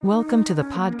Welcome to the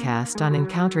podcast on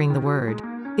Encountering the Word.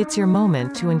 It's your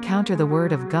moment to encounter the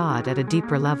Word of God at a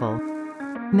deeper level.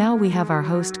 Now we have our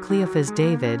host Cleophas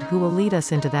David who will lead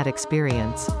us into that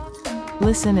experience.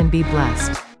 Listen and be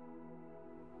blessed.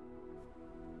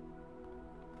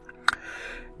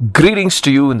 Greetings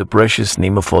to you in the precious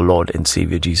name of our Lord and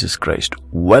Savior Jesus Christ.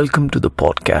 Welcome to the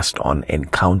podcast on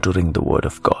Encountering the Word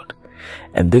of God.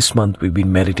 And this month we've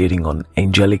been meditating on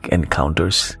angelic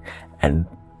encounters, and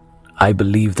I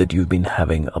believe that you've been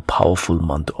having a powerful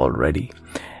month already.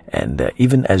 And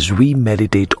even as we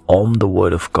meditate on the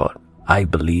Word of God, I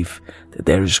believe that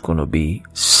there is going to be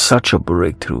such a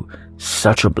breakthrough,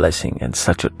 such a blessing, and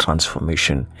such a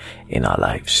transformation in our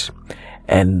lives.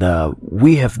 And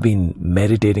we have been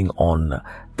meditating on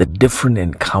the different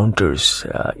encounters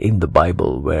in the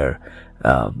Bible where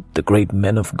the great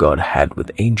men of God had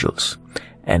with angels.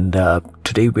 And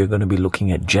today we're going to be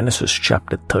looking at Genesis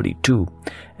chapter 32,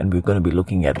 and we're going to be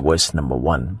looking at verse number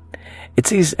 1. It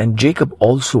says, "And Jacob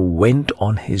also went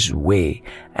on his way,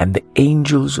 and the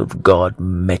angels of God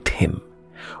met him.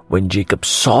 When Jacob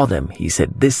saw them, he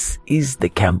said, 'This is the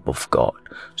camp of God.'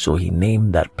 So he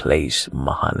named that place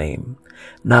Mahanaim."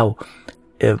 Now,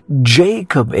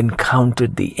 Jacob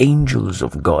encountered the angels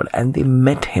of God, and they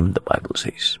met him, the Bible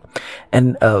says.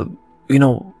 And,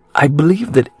 I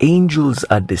believe that angels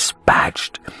are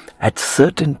dispatched at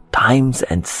certain times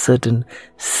and certain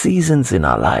seasons in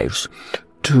our lives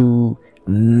to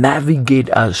navigate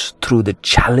us through the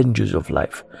challenges of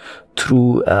life,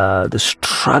 through the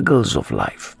struggles of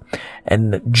life.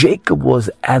 And Jacob was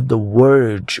at the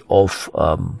verge of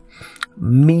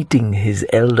meeting his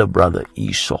elder brother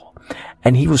Esau.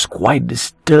 And he was quite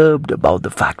disturbed about the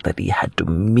fact that he had to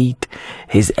meet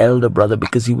his elder brother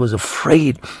because he was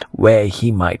afraid where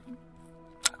he might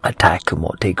attack him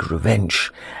or take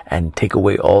revenge and take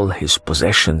away all his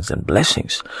possessions and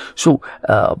blessings. So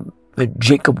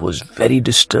Jacob was very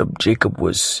disturbed. Jacob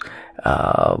was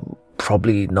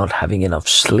probably not having enough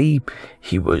sleep.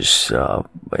 He was,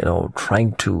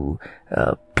 trying to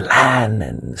plan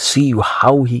and see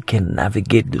how he can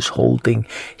navigate this whole thing.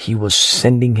 He was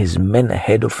sending his men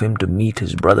ahead of him to meet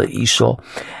his brother Esau,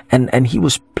 and he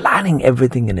was planning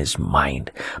everything in his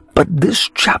mind. But this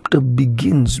chapter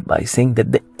begins by saying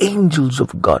that the angels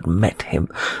of God met him.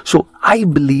 So I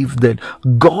believe that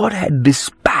God had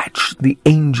dispatched the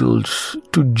angels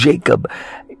to Jacob,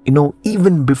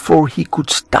 even before he could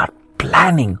start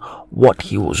planning what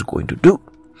he was going to do.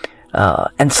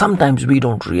 And sometimes we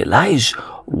don't realize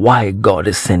why God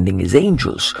is sending his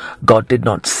angels. God did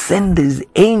not send his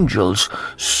angels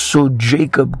so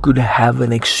Jacob could have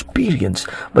an experience,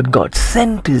 but God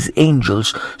sent his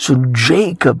angels so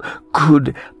Jacob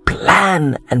could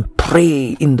plan and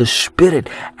pray in the spirit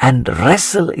and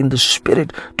wrestle in the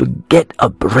spirit to get a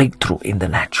breakthrough in the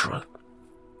natural.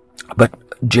 But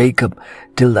Jacob,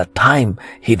 till that time,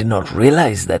 he did not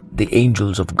realize that the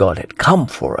angels of God had come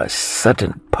for a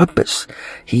certain purpose.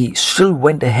 He still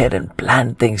went ahead and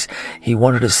planned things. He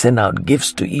wanted to send out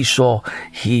gifts to Esau.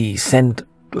 He sent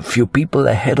a few people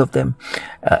ahead of them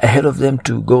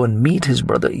to go and meet his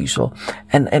brother Esau.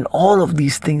 And all of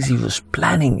these things he was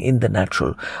planning in the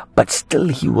natural, but still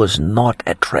he was not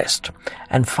at rest.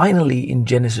 And finally, in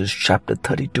Genesis chapter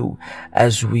 32,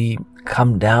 as we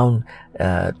come down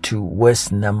to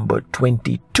verse number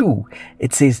 22,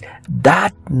 it says,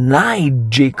 "That night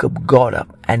Jacob got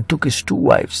up and took his 2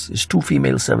 wives, his 2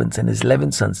 female servants and his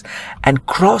 11 sons, and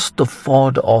crossed the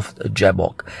ford of the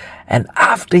Jabbok. And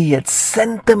after he had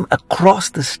sent them across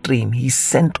the stream, he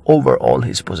sent over all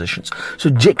his possessions." So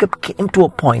Jacob came to a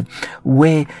point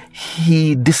where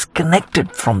he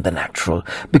disconnected from the natural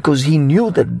because he knew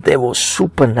that there was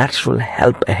supernatural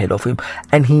help ahead of him,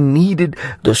 and he needed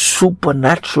the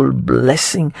supernatural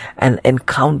blessing and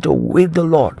encounter with the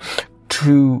Lord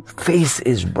to face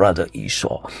his brother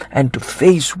Esau and to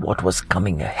face what was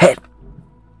coming ahead.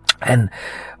 And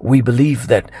we believe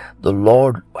that the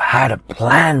Lord had a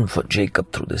plan for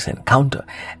Jacob through this encounter.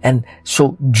 And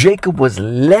so Jacob was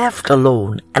left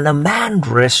alone, and a man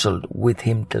wrestled with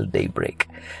him till daybreak.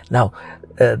 Now,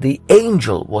 the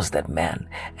angel was that man,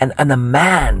 and a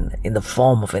man in the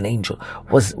form of an angel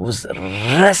was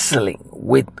wrestling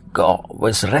with God,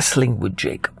 was wrestling with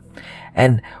Jacob.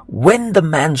 And when the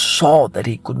man saw that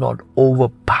he could not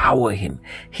overpower him,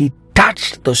 he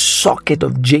touched the socket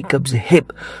of Jacob's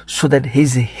hip so that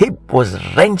his hip was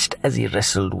wrenched as he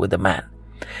wrestled with the man.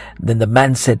 Then the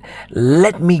man said,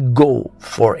 "Let me go,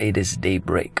 for it is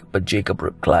daybreak." But Jacob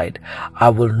replied, "I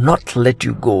will not let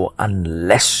you go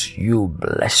unless you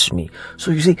bless me."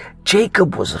 So you see,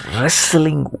 Jacob was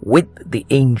wrestling with the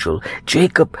angel.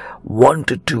 Jacob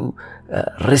wanted to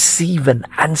receive an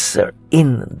answer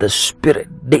in the spirit.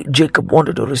 Jacob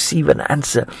wanted to receive an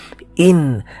answer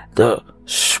in the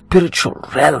spiritual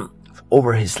realm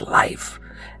over his life.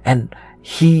 And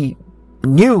he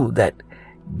knew that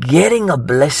getting a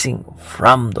blessing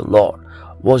from the Lord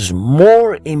was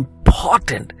more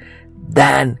important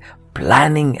than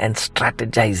planning and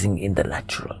strategizing in the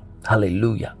natural.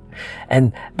 Hallelujah.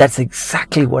 And that's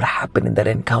exactly what happened in that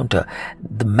encounter.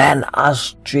 The man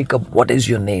asked Jacob, "What is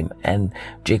your name?" And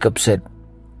Jacob said,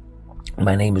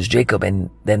 "My name is Jacob." And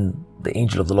then the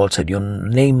angel of the Lord said, "Your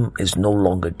name is no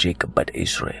longer Jacob, but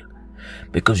Israel,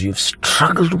 because you've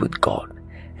struggled with God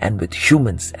and with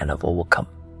humans and have overcome."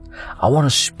 I want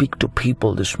to speak to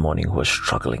people this morning who are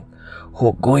struggling, who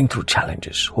are going through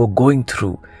challenges, who are going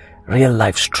through real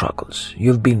life struggles.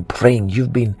 You've been praying,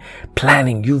 you've been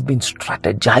planning, you've been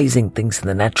strategizing things in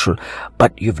the natural,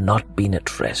 but you've not been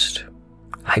at rest.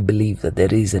 I believe that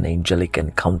there is an angelic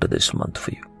encounter this month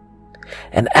for you.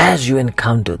 And as you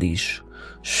encounter these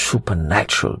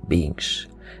supernatural beings,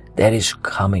 there is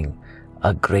coming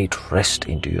a great rest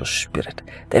into your spirit.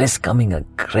 There is coming a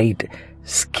great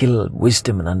skill,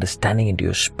 wisdom, and understanding into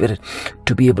your spirit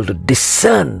to be able to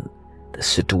discern the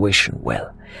situation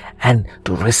well and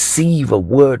to receive a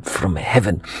word from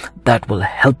heaven that will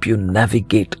help you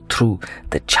navigate through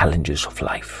the challenges of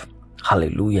life.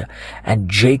 Hallelujah. And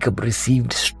Jacob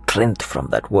received strength from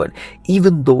that word,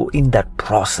 even though in that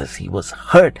process he was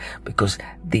hurt because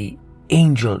the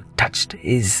angel touched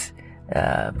his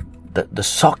the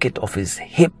socket of his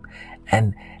hip,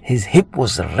 and his hip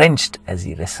was wrenched as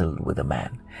he wrestled with a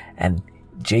man, and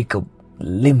Jacob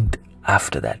limped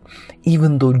after that.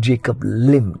 Even though Jacob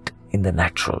limped in the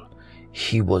natural,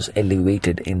 he was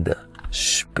elevated in the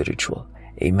spiritual.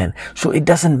 Amen. So it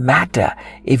doesn't matter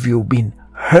if you've been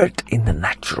hurt in the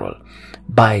natural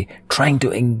by trying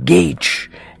to engage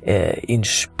in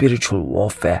spiritual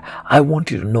warfare. I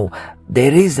want you to know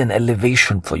there is an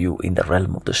elevation for you in the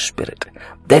realm of the spirit.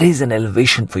 There is an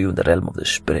elevation for you in the realm of the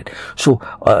spirit. So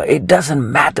it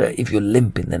doesn't matter if you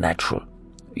limp in the natural.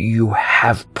 You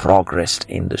have progressed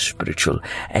in the spiritual,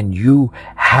 and you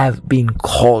have been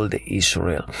called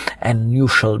Israel, and you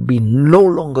shall be no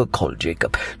longer called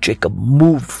Jacob. Jacob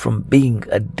moved from being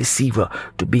a deceiver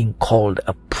to being called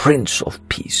a prince of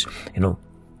peace.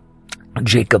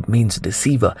 Jacob means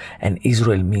deceiver, and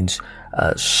Israel means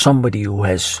somebody who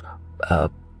has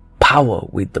power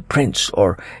with the prince,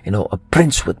 or a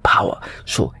prince with power.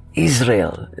 So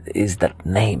Israel is that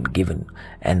name given,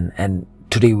 and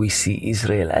today we see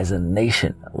Israel as a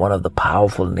nation, one of the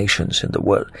powerful nations in the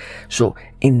world. So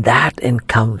in that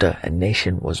encounter, a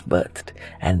nation was birthed.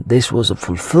 And this was a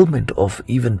fulfillment of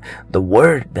even the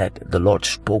word that the Lord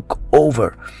spoke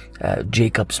over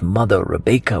Jacob's mother,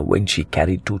 Rebekah, when she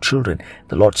carried 2 children.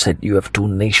 The Lord said, "You have 2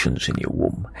 nations in your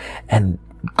womb." And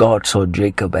God saw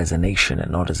Jacob as a nation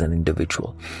and not as an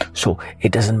individual. So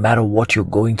it doesn't matter what you're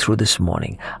going through this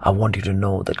morning. I want you to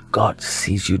know that God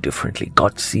sees you differently.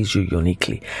 God sees you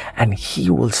uniquely, and He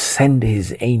will send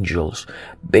His angels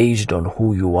based on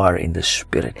who you are in the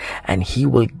spirit, and He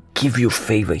will give you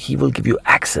favor. He will give you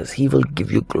access. He will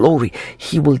give you glory.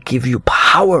 He will give you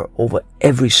power over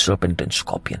every serpent and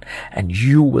scorpion, and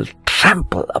you will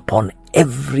trample upon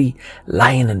every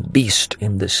lion and beast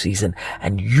in this season,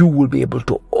 and you will be able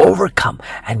to overcome,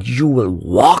 and you will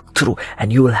walk through,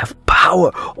 and you will have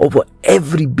power over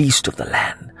every beast of the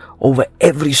land, over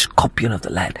every scorpion of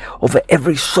the land, over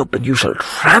every serpent. You shall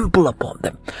trample upon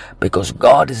them, because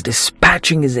God is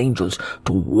dispatching His angels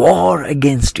to war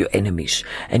against your enemies,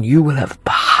 and you will have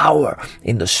power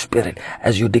in the spirit.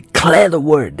 As you declare the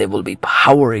word, there will be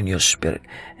power in your spirit,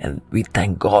 and we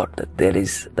thank God that there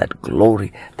is that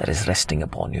glory that is resting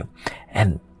upon you.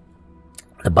 And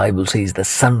the Bible says the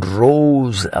sun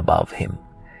rose above him,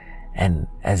 and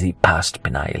as he passed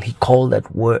Peniel, he called that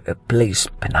place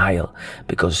Peniel,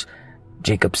 because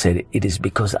Jacob said, "It is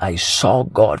because I saw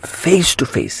God face to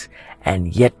face,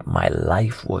 and yet my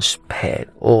life was spared."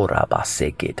 Oh,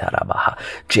 Rabaseke Tarabaha.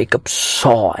 Jacob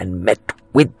saw and met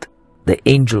with the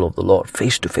angel of the Lord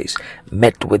face to face,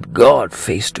 met with God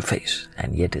face to face,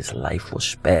 and yet his life was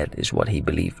spared, is what he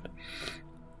believed.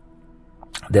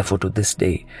 Therefore, to this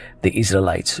day, the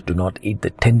Israelites do not eat the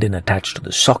tendon attached to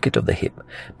the socket of the hip,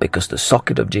 because the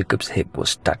socket of Jacob's hip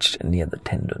was touched near the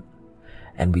tendon.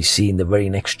 And we see in the very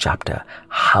next chapter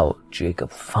how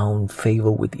Jacob found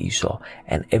favor with Esau,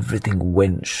 and everything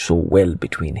went so well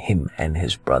between him and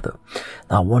his brother.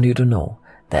 Now, I want you to know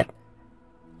that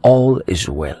all is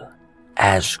well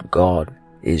as God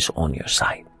is on your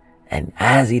side. And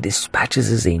as He dispatches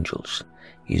His angels,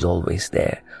 He's always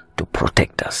there to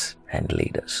protect us and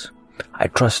lead us. I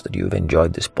trust that you've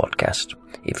enjoyed this podcast.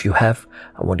 If you have,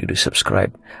 I want you to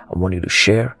subscribe, I want you to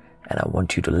share, and I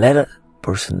want you to let a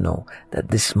person know that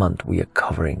this month we are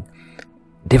covering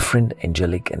different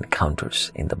angelic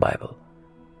encounters in the Bible.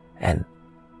 And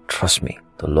trust me,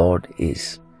 the Lord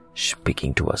is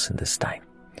speaking to us in this time.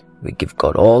 We give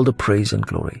God all the praise and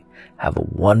glory. Have a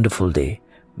wonderful day.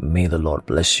 May the Lord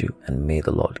bless you and may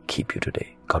the Lord keep you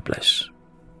today. God bless.